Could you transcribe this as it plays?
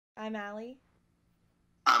I'm Allie.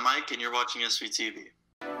 I'm Mike, and you're watching SVTV.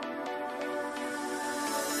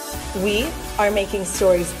 We are making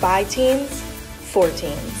stories by teens, for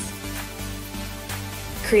teens.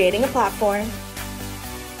 Creating a platform,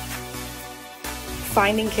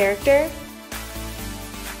 finding character,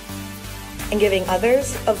 and giving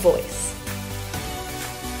others a voice.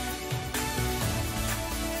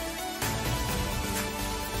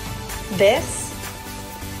 This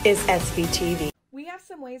is SVTV. We have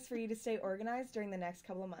some ways for you to stay organized during the next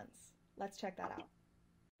couple of months. Let's check that out.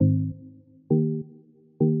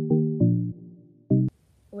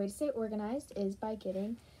 A way to stay organized is by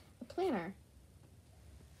getting a planner.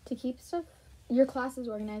 To keep your classes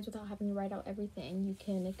organized without having to write out everything, you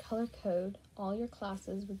can color code all your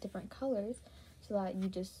classes with different colors so that you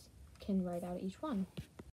just can write out each one.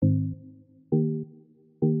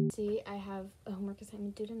 See, I have a homework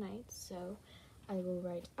assignment due tonight, so I will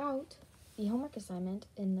write out the homework assignment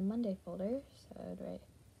in the Monday folder. So I'd write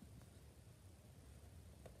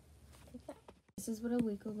like that. This is what a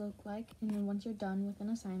week will look like, and then once you're done with an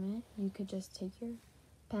assignment, you could just take your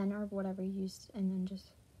pen or whatever you used and then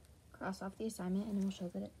just cross off the assignment, and it will show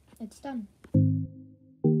that it's done.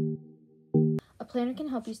 A planner can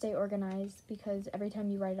help you stay organized because every time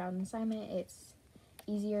you write out an assignment, it's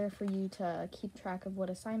easier for you to keep track of what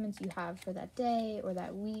assignments you have for that day or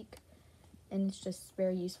that week, and it's just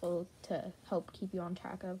very useful to help keep you on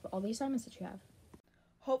track of all the assignments that you have.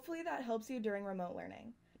 Hopefully that helps you during remote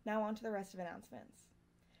learning. Now on to the rest of announcements.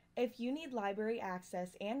 If you need library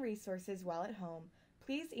access and resources while at home,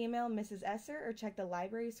 please email Mrs. Esser or check the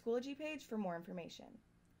library Schoology page for more information.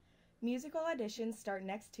 Musical auditions start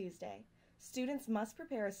next Tuesday. Students must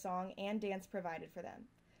prepare a song and dance provided for them.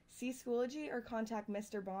 See Schoology or contact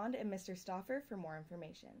Mr. Bond and Mr. Stoffer for more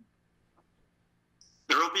information.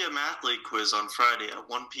 There will be a Math League quiz on Friday at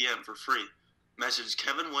 1 p.m. for free. Message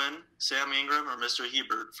Kevin Wynn, Sam Ingram, or Mr.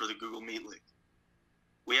 Hebert for the Google Meet link.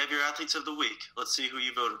 We have your Athletes of the Week. Let's see who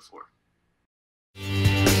you voted for.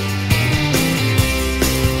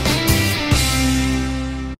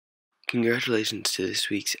 Congratulations to this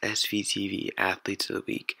week's SVTV Athletes of the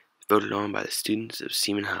Week, voted on by the students of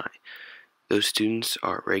Seaman High. Those students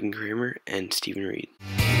are Reagan Kramer and Stephen Reed.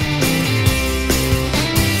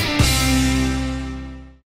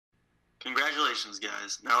 Congratulations,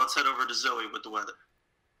 guys. Now let's head over to Zoey with the weather.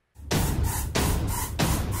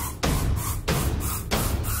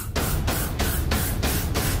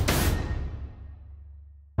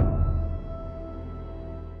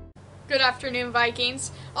 Good afternoon,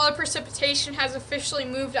 Vikings. All the precipitation has officially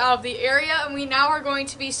moved out of the area, and we now are going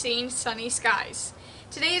to be seeing sunny skies.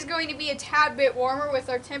 Today is going to be a tad bit warmer, with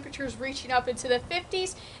our temperatures reaching up into the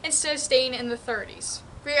 50s instead of staying in the 30s.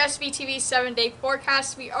 For your SVTV 7-day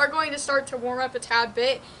forecast, we are going to start to warm up a tad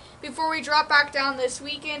bit before we drop back down this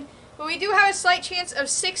weekend, but we do have a slight chance of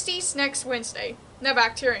 60s next Wednesday. Now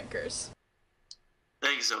back to your anchors.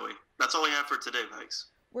 Thanks, Zoe. That's all we have for today, Vikes.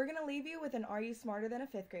 We're going to leave you with an Are You Smarter Than a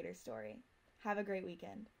Fifth Grader story. Have a great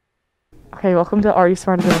weekend. Okay, welcome to Are You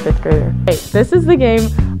Smarter Than a Fifth Grader? Hey, this is the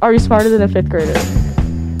game, Are You Smarter Than a Fifth Grader?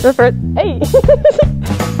 The first, hey!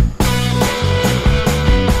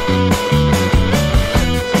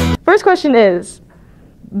 First question is,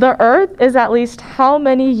 the Earth is at least how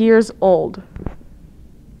many years old?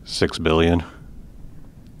 6 billion.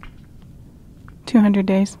 200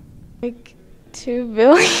 days. Like 2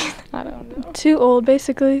 billion? I don't know. Too old,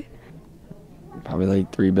 basically. Probably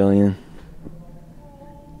like 3 billion.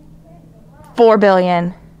 4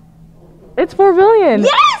 billion. It's 4 billion.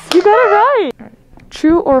 Yes! You got it right.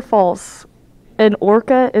 True or false? An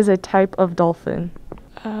orca is a type of dolphin.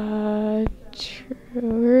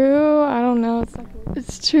 True. I don't know.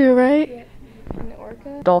 It's true, right? Yeah. An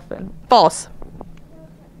orca? Dolphin. False.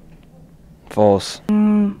 False.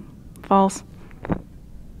 False.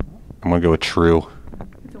 I'm gonna go with true.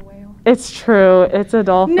 It's a whale. It's true. It's a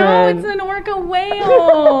dolphin. No, it's an orca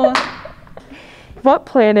whale. What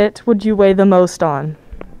planet would you weigh the most on?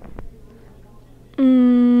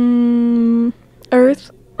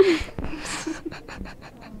 Earth.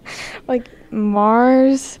 Like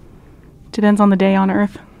Mars. Depends on the day on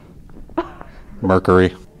Earth.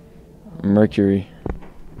 Mercury. Mercury.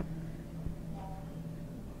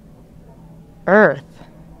 Earth.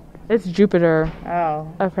 It's Jupiter. Oh.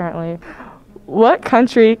 Apparently. What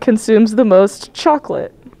country consumes the most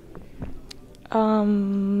chocolate?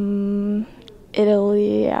 Italy,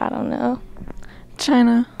 I don't know.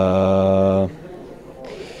 China.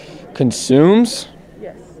 Consumes?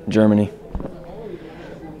 Yes. Germany.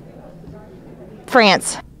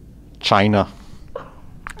 France. China.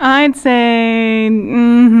 I'd say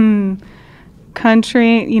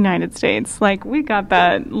country, United States. Like, we got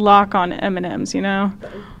that lock on M&Ms, you know?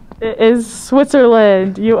 It is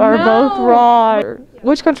Switzerland. You are both wrong.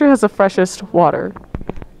 Which country has the freshest water?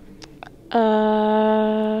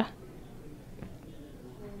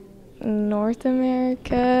 North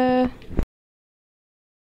America.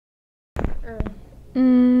 I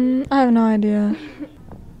have no idea.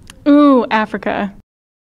 Ooh, Africa.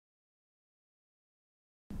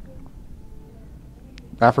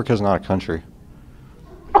 Africa's not a country.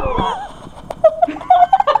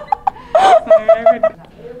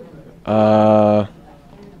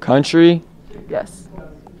 Country? Yes.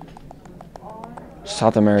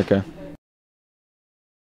 South America.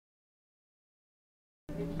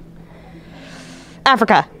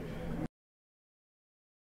 Africa.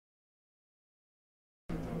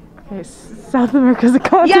 Okay, South America's a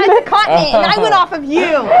continent. Yeah, it's a continent, and I went off of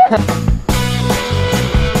you.